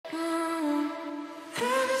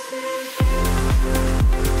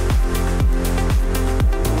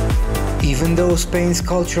Even though Spain's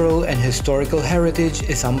cultural and historical heritage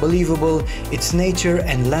is unbelievable, its nature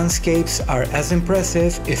and landscapes are as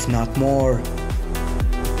impressive, if not more.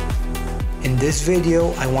 In this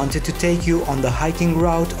video, I wanted to take you on the hiking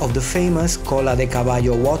route of the famous Cola de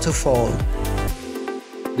Caballo Waterfall.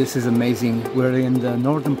 This is amazing. We're in the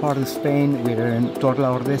northern part of Spain, we're in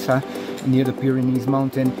Ordesa, near the Pyrenees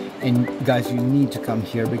Mountain, and guys, you need to come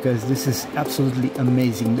here because this is absolutely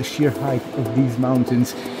amazing. The sheer height of these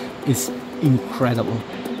mountains is incredible.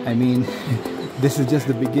 I mean, this is just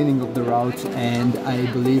the beginning of the route, and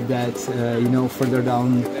I believe that, further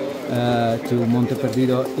down to Monte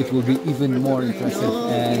Perdido, it will be even more impressive,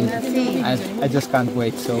 and I just can't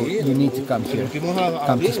wait. So you need to come here,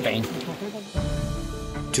 come to Spain.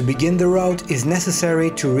 To begin the route is necessary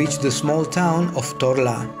to reach the small town of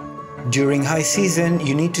Torla. During high season,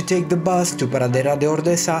 you need to take the bus to Gradas de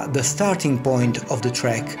Ordesa, the starting point of the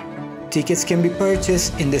trek. Tickets can be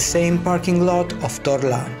purchased in the same parking lot of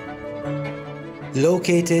Torla.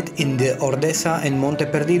 Located in the Ordesa and Monte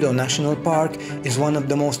Perdido National Park is one of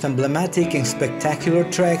the most emblematic and spectacular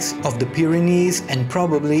treks of the Pyrenees and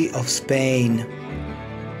probably of Spain.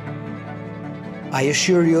 I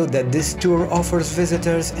assure you that this tour offers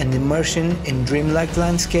visitors an immersion in dreamlike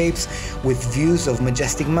landscapes with views of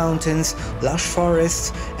majestic mountains, lush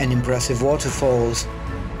forests and impressive waterfalls.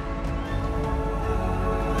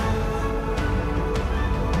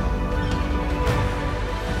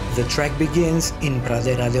 The trek begins in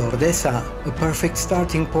Gradas de Ordesa, a perfect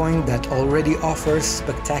starting point that already offers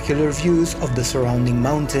spectacular views of the surrounding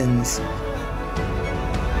mountains.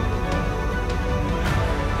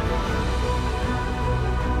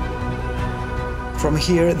 From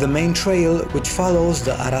here, the main trail, which follows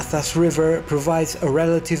the Arazas River, provides a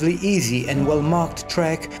relatively easy and well-marked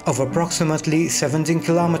trek of approximately 17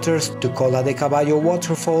 kilometers to Cola de Caballo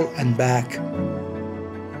Waterfall and back.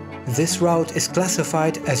 This route is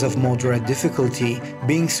classified as of moderate difficulty,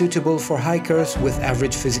 being suitable for hikers with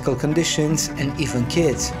average physical conditions and even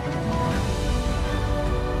kids.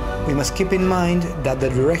 We must keep in mind that the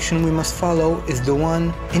direction we must follow is the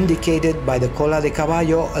one indicated by the Cola de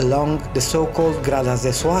Caballo along the so-called Gradas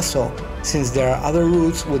de Soaso, since there are other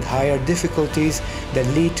routes with higher difficulties that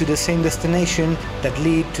lead to the same destination, that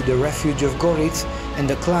lead to the refuge of Goritz and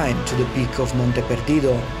the climb to the peak of Monte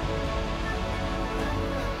Perdido.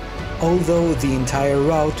 Although the entire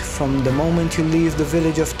route from the moment you leave the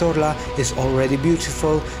village of Torla is already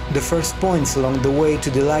beautiful, the first points along the way to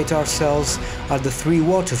delight ourselves are the three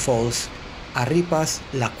waterfalls, Arripas,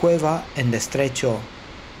 La Cueva and Estrecho.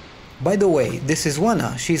 By the way, this is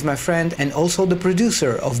Juana, she's my friend and also the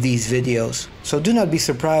producer of these videos, so do not be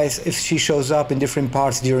surprised if she shows up in different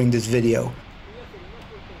parts during this video.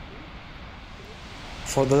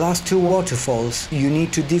 For the last two waterfalls, you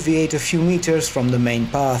need to deviate a few meters from the main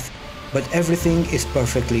path, but everything is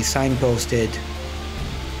perfectly signposted.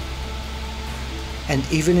 And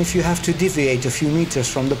even if you have to deviate a few meters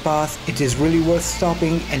from the path, it is really worth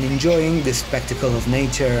stopping and enjoying this spectacle of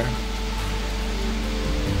nature.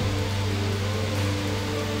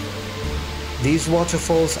 These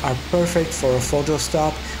waterfalls are perfect for a photo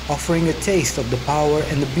stop, offering a taste of the power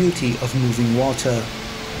and the beauty of moving water.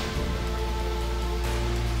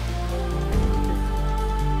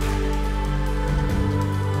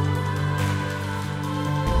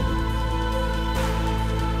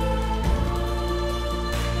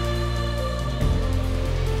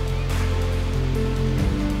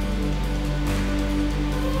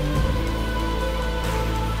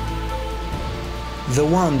 The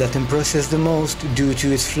one that impresses the most due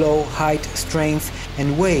to its flow, height, strength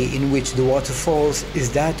and way in which the water falls is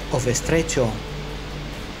that of Estrecho.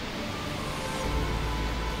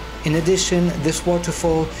 In addition, this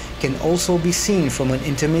waterfall can also be seen from an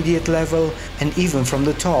intermediate level and even from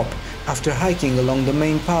the top after hiking along the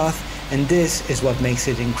main path, and this is what makes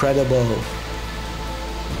it incredible.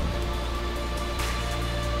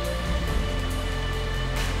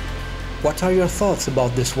 What are your thoughts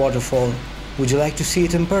about this waterfall? Would you like to see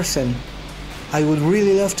it in person? I would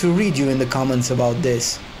really love to read you in the comments about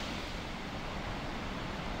this.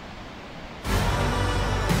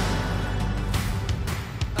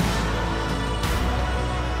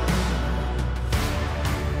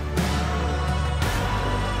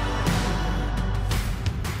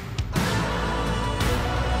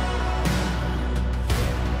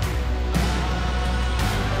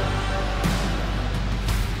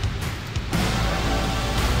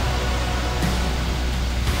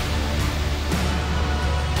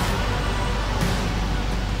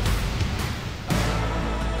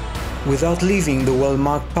 without leaving the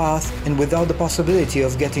well-marked path and without the possibility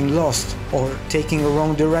of getting lost or taking a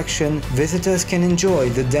wrong direction, visitors can enjoy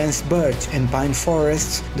the dense birch and pine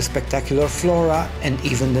forests, the spectacular flora, and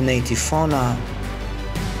even the native fauna.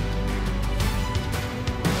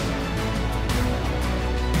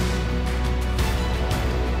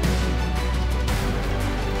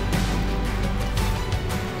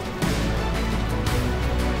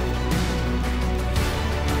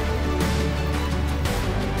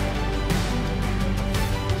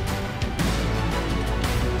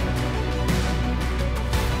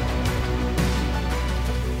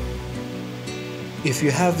 If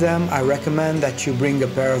you have them, I recommend that you bring a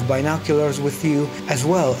pair of binoculars with you, as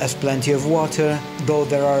well as plenty of water, though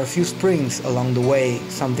there are a few springs along the way,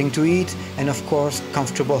 something to eat, and of course,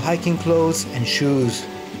 comfortable hiking clothes and shoes.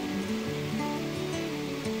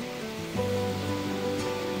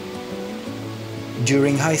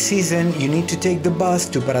 During high season, you need to take the bus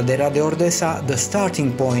to Pradera de Ordesa, the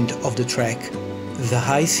starting point of the trek. The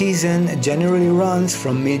high season generally runs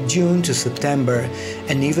from mid-June to September,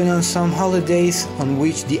 and even on some holidays on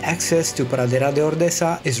which the access to Pradera de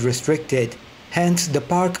Ordesa is restricted. Hence, the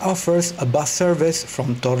park offers a bus service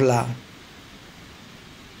from Torla.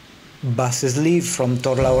 Buses leave from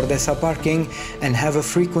Torla Ordesa parking and have a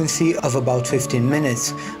frequency of about 15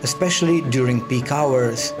 minutes, especially during peak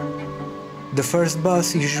hours. The first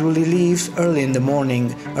bus usually leaves early in the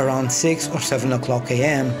morning, around 6 or 7 o'clock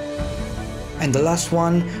a.m. and the last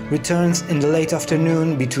one returns in the late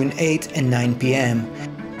afternoon between 8 and 9 p.m.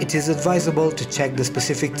 It is advisable to check the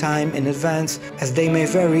specific time in advance, as they may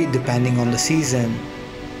vary depending on the season.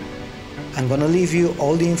 I'm gonna leave you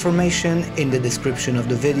all the information in the description of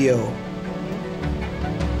the video.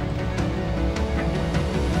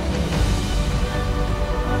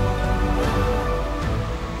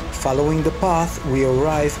 Following the path, we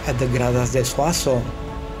arrive at the Gradas de Soaso,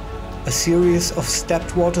 a series of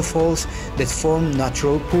stepped waterfalls that form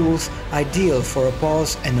natural pools ideal for a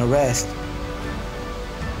pause and a rest.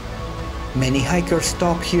 Many hikers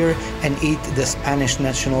stop here and eat the Spanish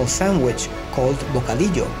national sandwich called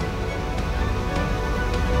bocadillo.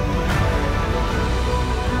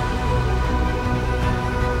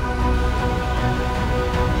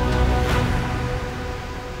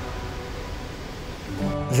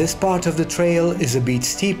 This part of the trail is a bit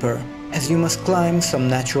steeper, as you must climb some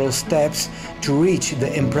natural steps to reach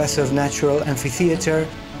the impressive natural amphitheater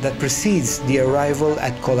that precedes the arrival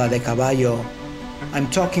at Cola de Caballo. I'm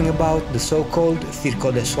talking about the so-called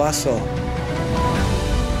Circo de Soaso.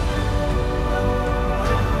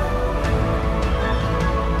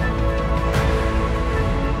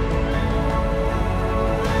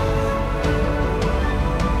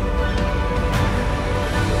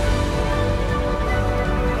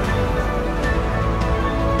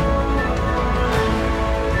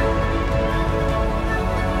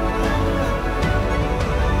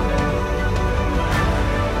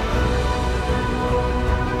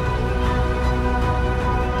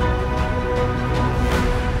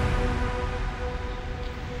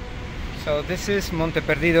 So this is Monte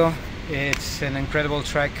Perdido. It's an incredible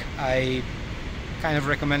trek. I kind of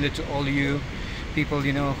recommend it to all you people,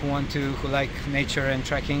 you know, who like nature and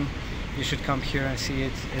trekking. You should come here and see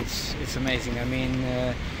it. It's amazing. I mean,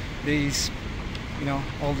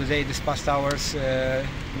 all the day, these past hours,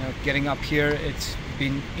 getting up here, it's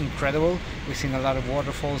been incredible. We've seen a lot of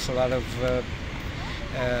waterfalls, a lot of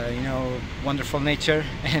wonderful nature,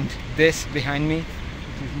 and this behind me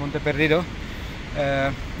is Monte Perdido.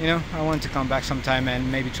 I want to come back sometime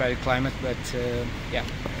and maybe try to climb it, but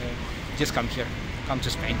just come here, come to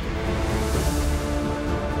Spain.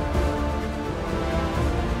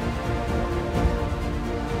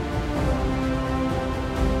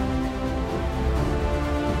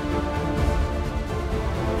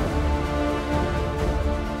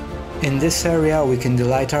 In this area we can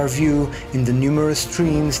delight our view in the numerous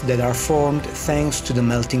streams that are formed thanks to the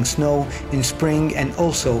melting snow in spring and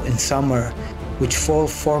also in summer, which fall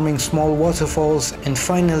forming small waterfalls and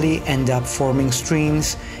finally end up forming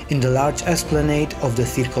streams in the large esplanade of the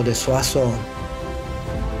Circo de Soaso.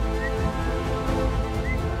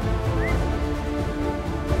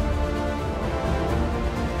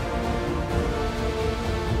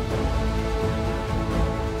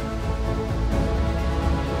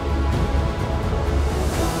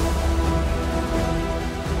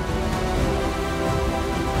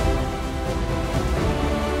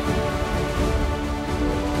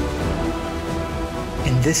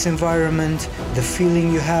 In this environment, the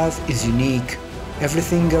feeling you have is unique.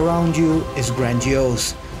 Everything around you is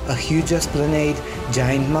grandiose. A huge esplanade,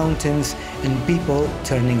 giant mountains, and people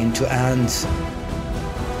turning into ants.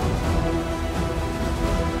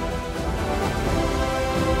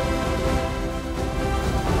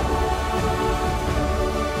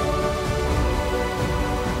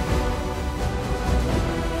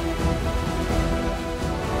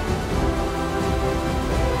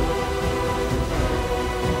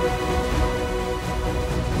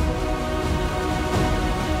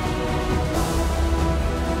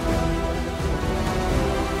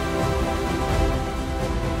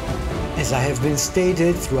 As I have been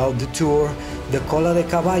stated throughout the tour, the Cola de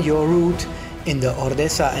Caballo route in the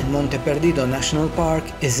Ordesa and Monte Perdido National Park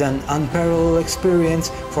is an unparalleled experience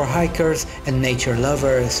for hikers and nature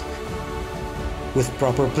lovers. With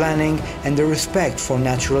proper planning and the respect for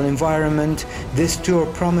natural environment, this tour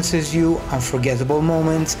promises you unforgettable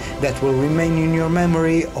moments that will remain in your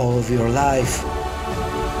memory all of your life.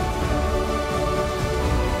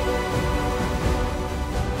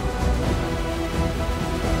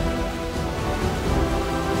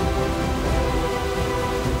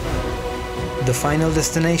 The final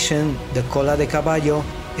destination, the Cola de Caballo,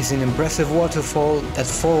 is an impressive waterfall that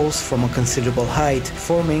falls from a considerable height,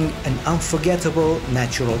 forming an unforgettable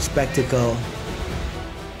natural spectacle.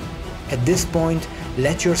 At this point,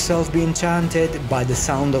 let yourself be enchanted by the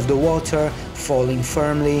sound of the water falling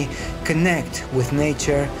firmly, connect with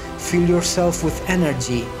nature, fill yourself with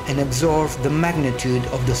energy and absorb the magnitude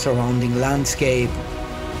of the surrounding landscape.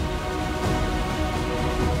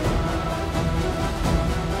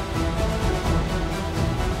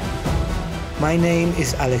 My name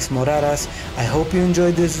is Alex Moraras. I hope you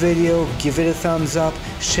enjoyed this video. Give it a thumbs up,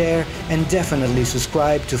 share, and definitely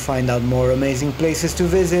subscribe to find out more amazing places to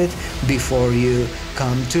visit before you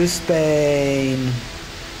come to Spain.